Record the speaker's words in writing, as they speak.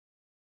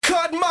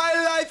cut my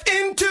life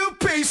into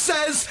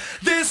pieces.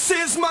 This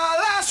is my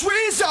last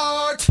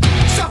resort.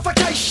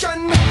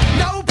 Suffocation,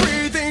 no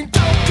breathing.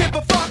 Don't give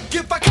a fuck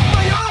if I cut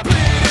my arm bleeding.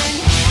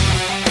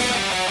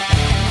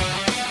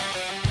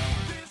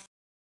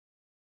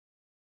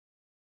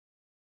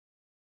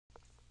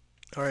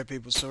 Alright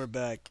people, so we're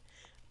back.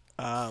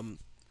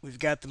 We've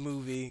got the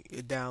movie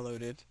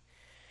downloaded.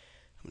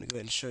 I'm gonna go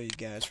ahead and show you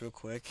guys real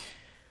quick.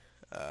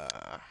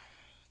 Uh,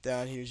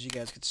 Down here, as you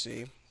guys can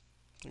see,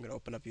 I'm gonna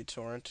open up your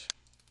torrent.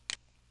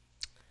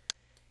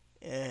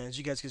 And as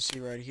you guys can see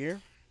right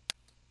here,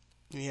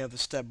 we have the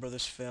Step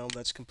Brothers film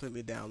that's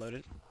completely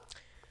downloaded.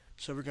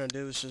 So what we're gonna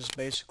do is just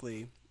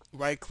basically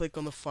right click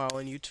on the file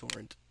in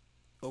uTorrent,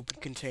 open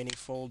containing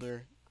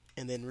folder,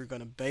 and then we're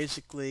gonna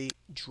basically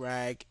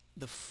drag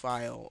the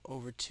file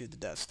over to the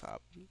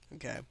desktop.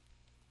 Okay.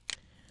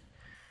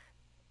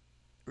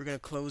 We're going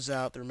to close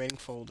out the remaining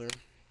folder,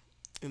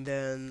 and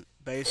then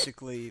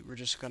basically we're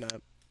just going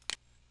to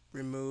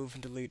remove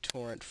and delete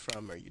torrent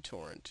from our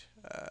uTorrent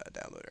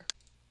downloader.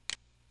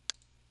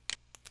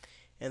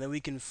 And then we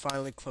can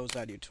finally close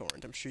out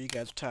uTorrent. I'm sure you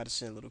guys are tired of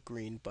seeing a little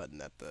green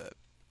button at the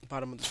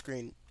bottom of the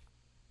screen.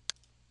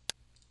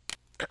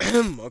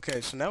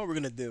 Okay, so now what we're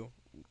going to do,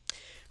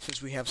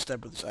 since we have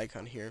Step Brothers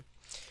icon here,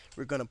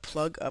 we're going to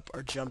plug up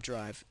our jump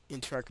drive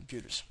into our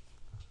computers.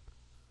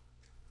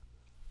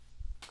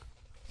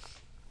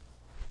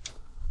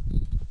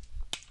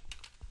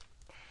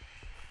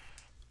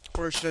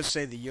 Or should I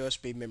say the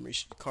USB memory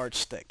card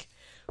stick.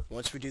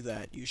 Once we do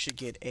that, you should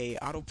get a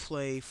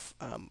autoplay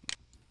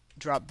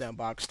drop down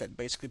box that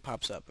basically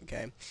pops up.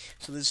 Okay,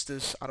 so this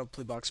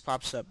autoplay box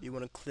pops up. You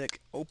want to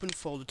click open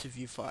folder to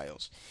view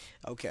files.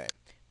 Okay,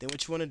 then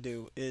what you want to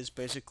do is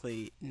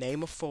basically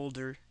name a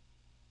folder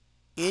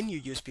in your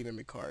USB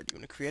memory card. You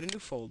want to create a new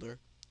folder,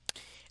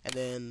 and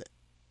then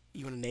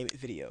you want to name it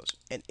videos,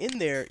 and in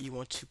there you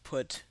want to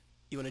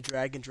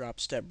drag and drop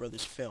Step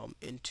Brothers film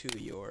into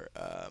your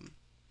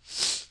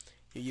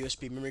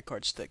USB memory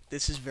card stick.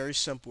 This is very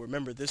simple.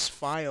 Remember, this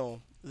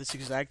file, this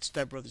exact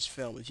Step Brothers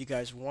film, if you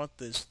guys want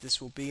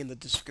this will be in the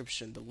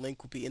description. The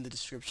link will be in the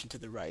description to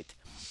the right.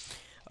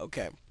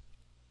 Okay,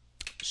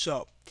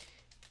 so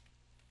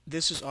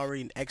this is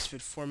already an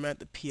exFAT format.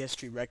 The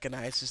PS3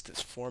 recognizes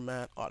this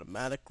format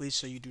automatically,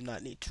 so you do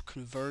not need to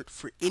convert.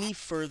 For any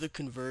further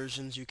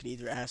conversions, you can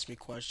either ask me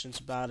questions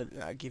about it,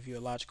 and I'll give you a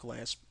logical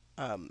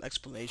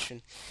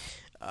explanation.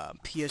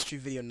 PS3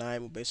 Video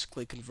 9 will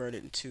basically convert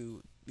it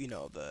into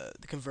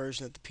the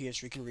conversion that the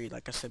PS3 can read,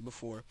 like I said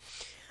before.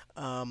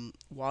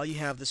 While you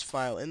have this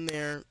file in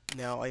there,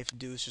 now all you have to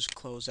do is just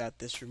close out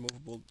this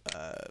removable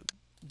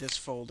this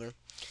folder,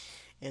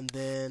 and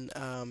then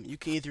you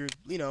can either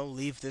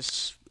leave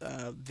this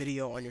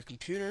video on your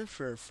computer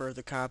for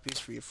further copies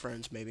for your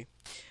friends maybe.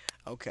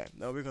 Okay,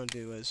 now what we're going to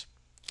do is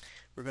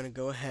we're going to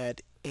go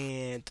ahead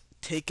and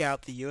take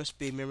out the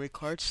USB memory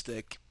card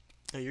stick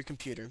on your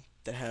computer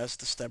that has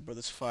the Step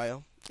Brothers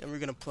file, and we're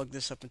going to plug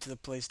this up into the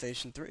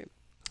PlayStation 3.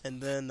 And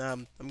then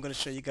I'm going to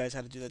show you guys how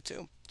to do that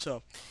too.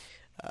 So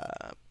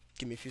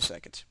give me a few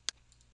seconds.